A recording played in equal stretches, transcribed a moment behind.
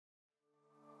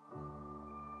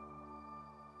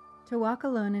To walk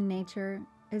alone in nature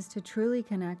is to truly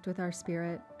connect with our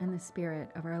spirit and the spirit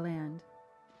of our land.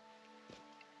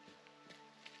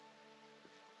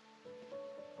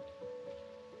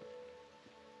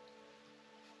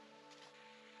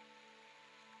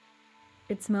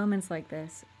 It's moments like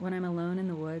this, when I'm alone in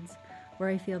the woods, where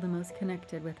I feel the most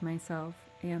connected with myself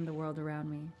and the world around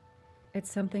me.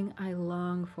 It's something I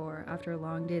long for after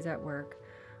long days at work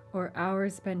or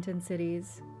hours spent in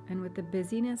cities, and with the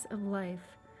busyness of life,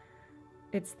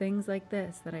 it's things like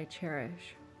this that I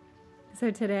cherish.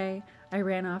 So today, I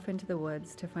ran off into the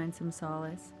woods to find some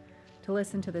solace, to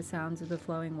listen to the sounds of the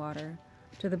flowing water,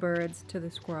 to the birds, to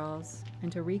the squirrels,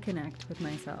 and to reconnect with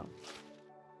myself.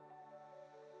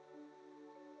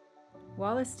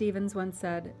 Wallace Stevens once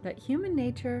said that human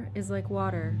nature is like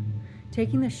water,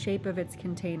 taking the shape of its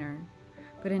container.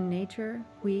 But in nature,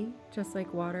 we, just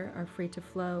like water, are free to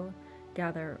flow,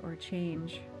 gather, or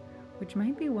change, which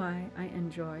might be why I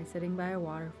enjoy sitting by a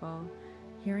waterfall,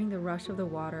 hearing the rush of the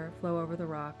water flow over the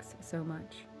rocks so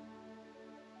much.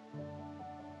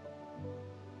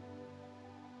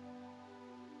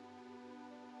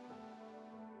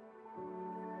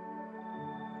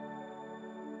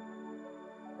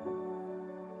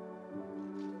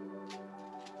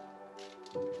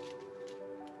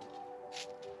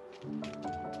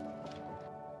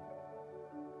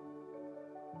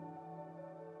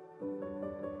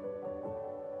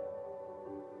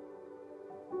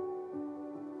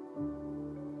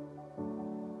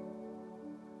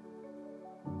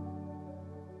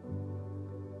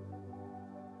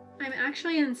 I'm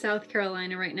actually in South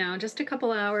Carolina right now, just a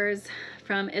couple hours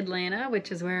from Atlanta,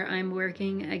 which is where I'm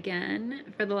working again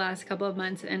for the last couple of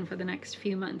months and for the next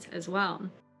few months as well.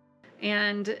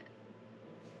 And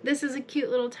this is a cute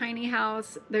little tiny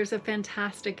house. There's a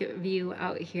fantastic view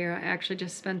out here. I actually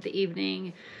just spent the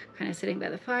evening kind of sitting by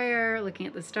the fire, looking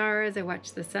at the stars. I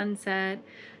watched the sunset.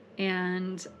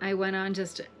 And I went on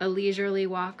just a leisurely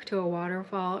walk to a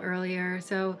waterfall earlier.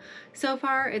 So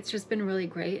far it's just been really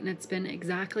great, and it's been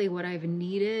exactly what I've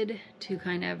needed to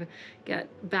kind of get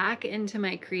back into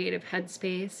my creative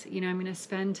headspace. You know, I'm gonna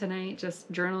spend tonight just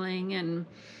journaling and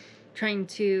trying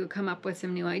to come up with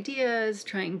some new ideas,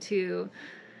 trying to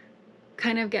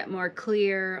kind of get more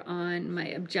clear on my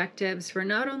objectives for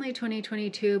not only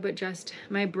 2022, but just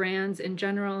my brands in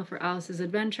general, for Alice's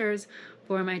Adventures,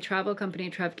 for my travel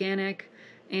company, Trevganic,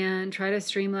 and try to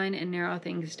streamline and narrow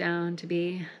things down to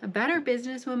be a better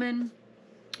businesswoman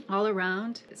all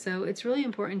around. So it's really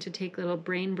important to take little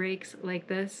brain breaks like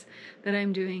this that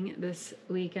I'm doing this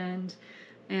weekend.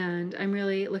 And I'm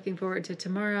really looking forward to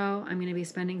tomorrow. I'm going to be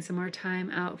spending some more time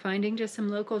out finding just some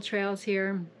local trails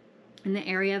here in the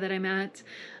area that I'm at.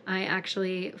 I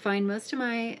actually find most of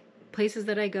my places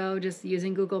that I go just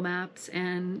using Google Maps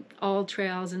and all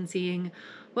trails and seeing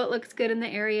what looks good in the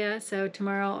area. So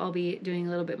tomorrow I'll be doing a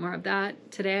little bit more of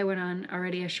that. Today I went on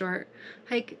already a short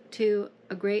hike to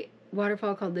a great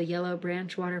waterfall called the Yellow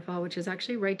Branch Waterfall, which is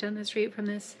actually right down the street from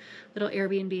this little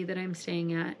Airbnb that I'm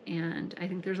staying at. And I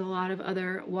think there's a lot of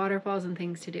other waterfalls and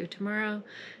things to do tomorrow.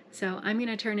 So I'm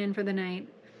gonna turn in for the night,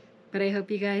 but I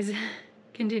hope you guys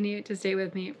continue to stay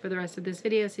with me for the rest of this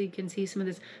video so you can see some of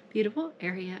this beautiful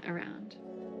area around.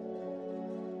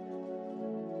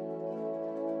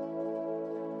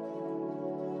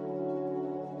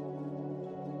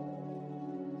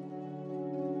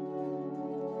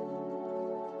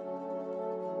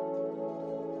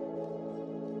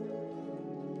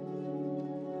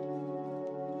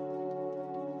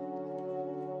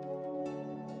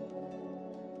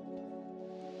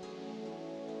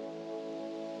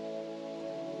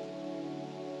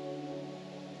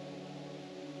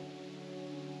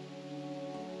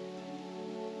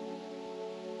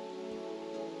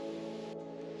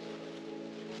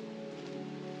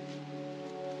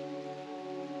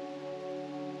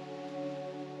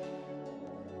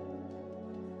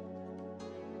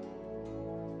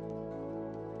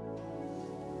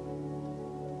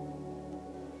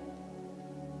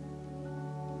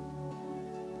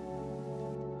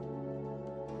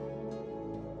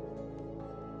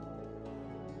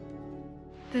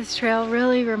 This trail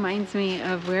really reminds me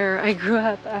of where I grew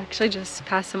up, actually just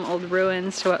past some old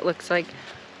ruins to what looks like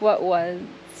what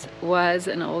was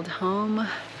an old home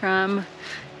from,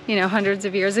 you know, hundreds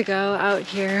of years ago out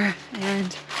here.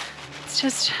 And it's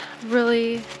just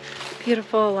really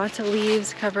beautiful, lots of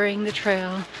leaves covering the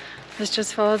trail. This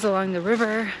just follows along the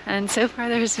river, and so far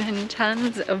there's been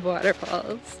tons of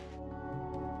waterfalls.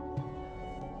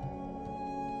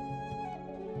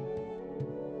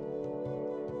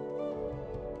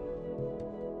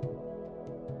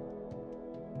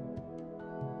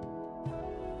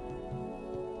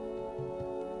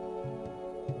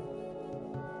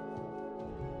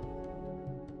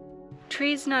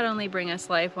 trees not only bring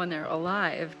us life when they're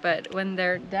alive, but when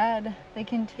they're dead, they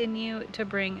continue to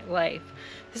bring life.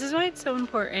 This is why it's so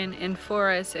important in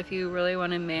forests. If you really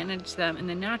want to manage them in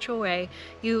the natural way,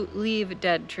 you leave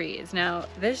dead trees. Now,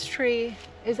 this tree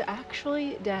is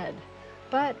actually dead,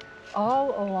 but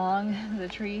all along the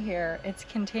tree here, it's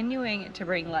continuing to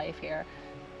bring life here.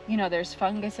 You know, there's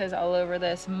funguses all over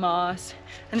this, moss,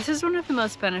 and this is one of the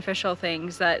most beneficial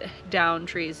things that down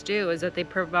trees do, is that they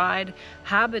provide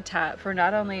habitat for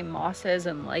not only mosses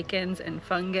and lichens and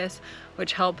fungus,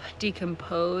 which help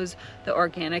decompose the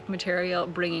organic material,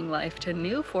 bringing life to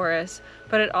new forests,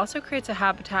 but it also creates a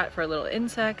habitat for little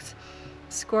insects,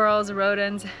 squirrels,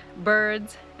 rodents,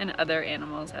 birds, and other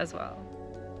animals as well.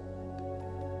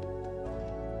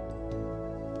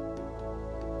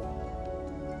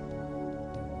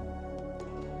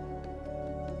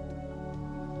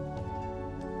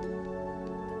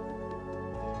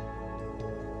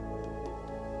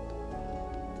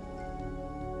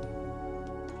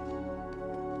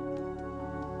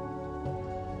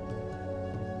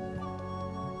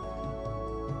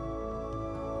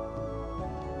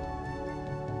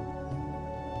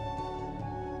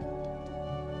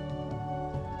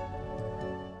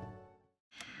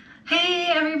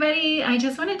 Hey everybody, I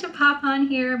just wanted to pop on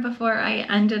here before I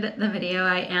ended the video.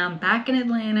 I am back in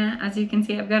Atlanta. As you can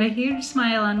see, I've got a huge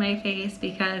smile on my face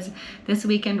because this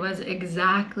weekend was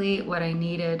exactly what I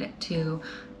needed to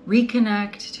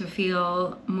reconnect, to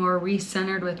feel more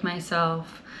recentered with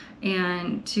myself,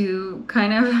 and to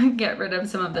kind of get rid of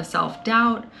some of the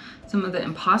self-doubt, some of the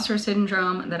imposter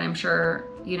syndrome that I'm sure,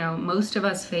 you know, most of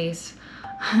us face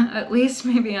at least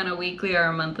maybe on a weekly or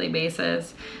a monthly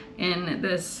basis in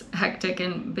this hectic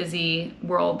and busy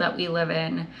world that we live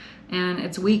in. And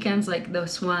it's weekends like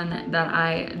this one that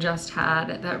I just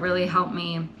had that really helped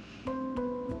me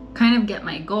kind of get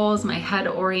my goals, my head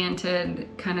oriented,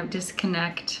 kind of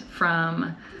disconnect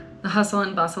from the hustle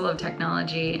and bustle of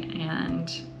technology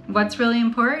and what's really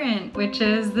important, which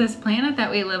is this planet that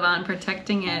we live on,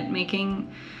 protecting it, making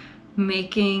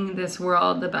this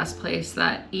world the best place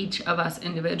that each of us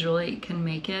individually can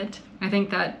make it. I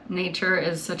think that nature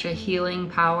is such a healing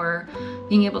power.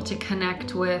 Being able to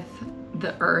connect with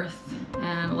the earth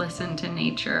and listen to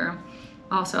nature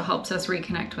also helps us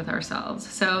reconnect with ourselves.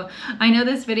 So I know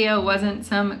this video wasn't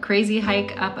some crazy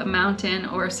hike up a mountain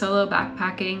or solo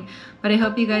backpacking, but I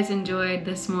hope you guys enjoyed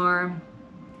this more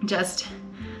just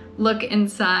look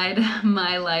inside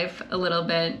my life a little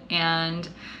bit, and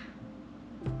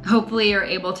hopefully you're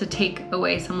able to take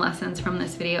away some lessons from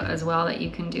this video as well that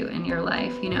you can do in your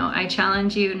life. You know, I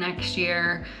challenge you next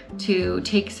year to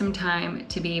take some time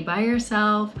to be by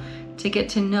yourself, to get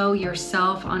to know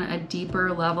yourself on a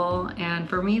deeper level. And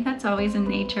for me, that's always in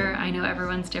nature. I know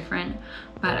everyone's different,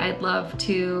 but I'd love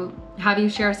to have you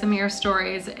share some of your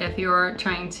stories if you're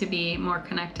trying to be more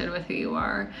connected with who you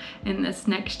are in this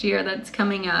next year that's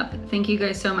coming up. Thank you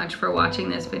guys so much for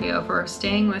watching this video, for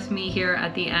staying with me here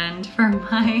at the end for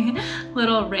my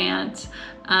little rant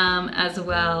as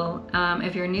well.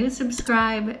 If you're new,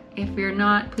 subscribe. If you're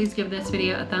not, please give this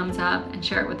video a thumbs up and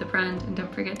share it with a friend, and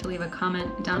don't forget to leave a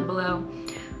comment down below.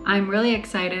 I'm really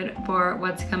excited for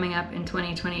what's coming up in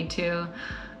 2022.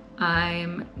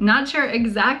 I'm not sure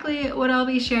exactly what I'll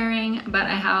be sharing, but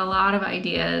I have a lot of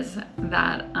ideas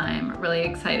that I'm really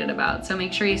excited about. So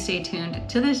make sure you stay tuned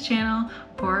to this channel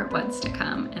for what's to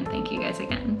come. And thank you guys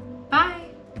again. Bye.